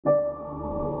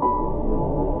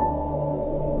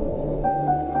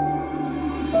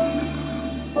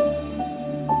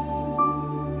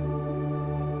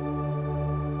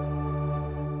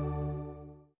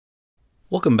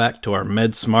Welcome back to our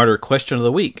MedSmarter question of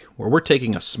the week, where we're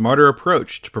taking a smarter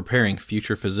approach to preparing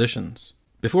future physicians.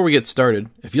 Before we get started,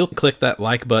 if you'll click that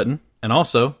like button and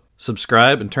also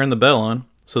subscribe and turn the bell on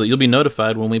so that you'll be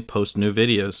notified when we post new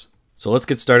videos. So let's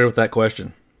get started with that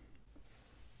question.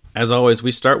 As always, we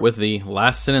start with the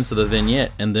last sentence of the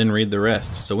vignette and then read the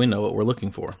rest so we know what we're looking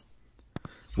for.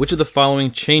 Which of the following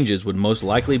changes would most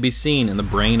likely be seen in the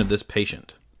brain of this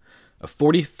patient? A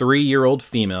 43-year-old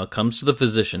female comes to the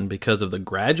physician because of the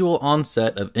gradual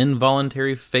onset of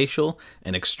involuntary facial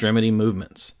and extremity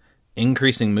movements,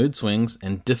 increasing mood swings,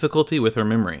 and difficulty with her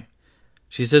memory.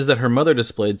 She says that her mother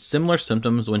displayed similar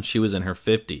symptoms when she was in her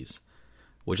 50s.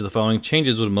 Which of the following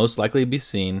changes would most likely be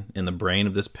seen in the brain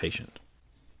of this patient?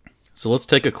 So let's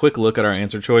take a quick look at our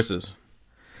answer choices.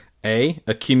 A.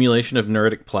 Accumulation of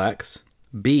neuritic plaques.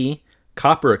 B.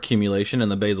 Copper accumulation in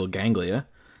the basal ganglia.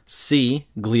 C.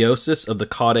 Gliosis of the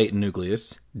caudate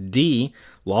nucleus. D.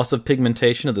 Loss of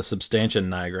pigmentation of the substantia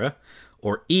nigra.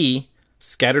 Or E.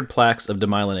 Scattered plaques of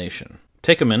demyelination.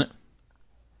 Take a minute,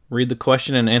 read the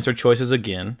question and answer choices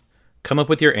again, come up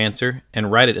with your answer,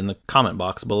 and write it in the comment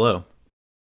box below.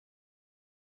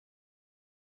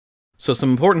 So some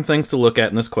important things to look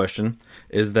at in this question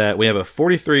is that we have a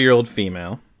 43-year-old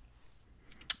female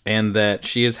and that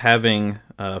she is having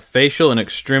facial and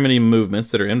extremity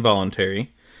movements that are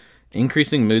involuntary,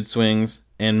 increasing mood swings,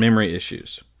 and memory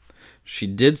issues. She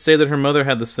did say that her mother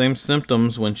had the same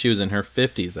symptoms when she was in her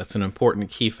 50s. That's an important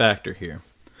key factor here.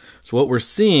 So what we're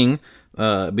seeing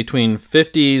between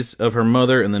 50s of her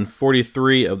mother and then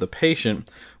 43 of the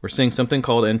patient, we're seeing something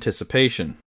called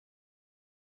anticipation.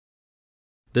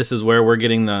 This is where we're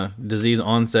getting the disease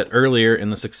onset earlier in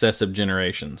the successive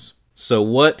generations. So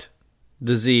what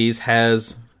disease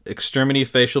has extremity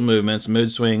facial movements,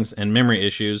 mood swings, and memory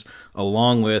issues,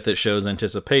 along with it shows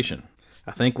anticipation?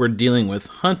 I think we're dealing with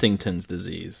Huntington's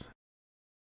disease.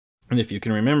 And if you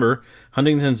can remember,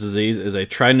 Huntington's disease is a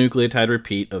trinucleotide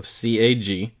repeat of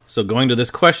CAG. So going to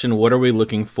this question, what are we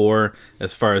looking for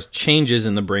as far as changes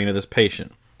in the brain of this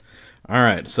patient? All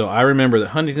right, so I remember that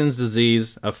Huntington's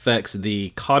disease affects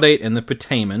the caudate and the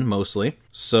putamen mostly.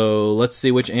 So let's see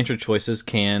which answer choices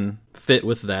can fit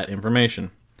with that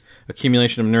information.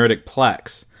 Accumulation of neuritic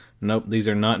plaques. Nope, these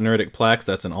are not neuritic plaques.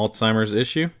 That's an Alzheimer's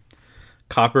issue.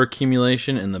 Copper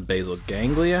accumulation in the basal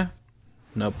ganglia.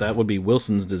 Nope, that would be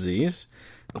Wilson's disease.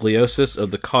 Gliosis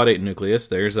of the caudate nucleus.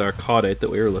 There's our caudate that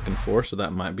we were looking for, so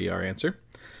that might be our answer.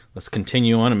 Let's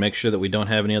continue on and make sure that we don't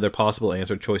have any other possible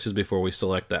answer choices before we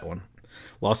select that one.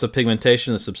 Loss of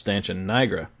pigmentation in the substantia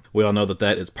nigra. We all know that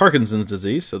that is Parkinson's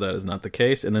disease, so that is not the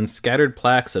case. And then scattered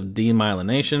plaques of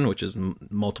demyelination, which is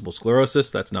multiple sclerosis.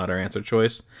 That's not our answer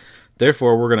choice.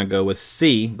 Therefore, we're going to go with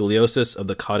C, gliosis of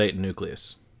the caudate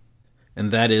nucleus.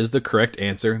 And that is the correct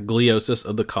answer, gliosis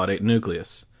of the caudate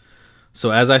nucleus.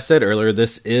 So as I said earlier,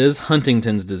 this is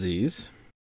Huntington's disease.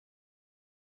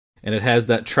 And it has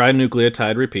that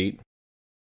trinucleotide repeat.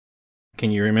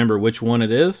 Can you remember which one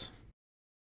it is?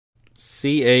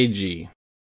 CAG.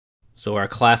 So our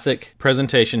classic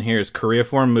presentation here is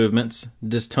choreiform movements,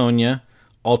 dystonia,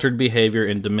 altered behavior,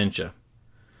 and dementia.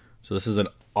 So this is an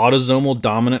autosomal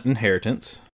dominant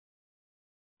inheritance.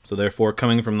 So therefore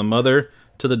coming from the mother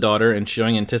to the daughter and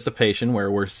showing anticipation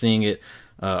where we're seeing it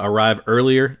arrive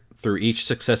earlier through each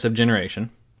successive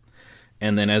generation.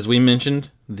 And then as we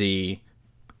mentioned, the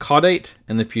caudate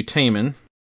and the putamen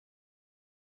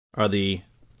are the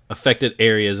affected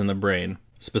areas in the brain.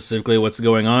 Specifically, what's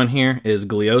going on here is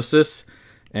gliosis,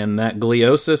 and that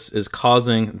gliosis is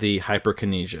causing the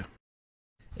hyperkinesia.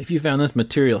 If you found this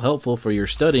material helpful for your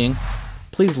studying,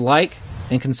 please like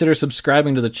and consider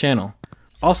subscribing to the channel.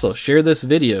 Also, share this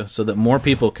video so that more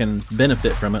people can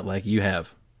benefit from it like you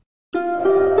have.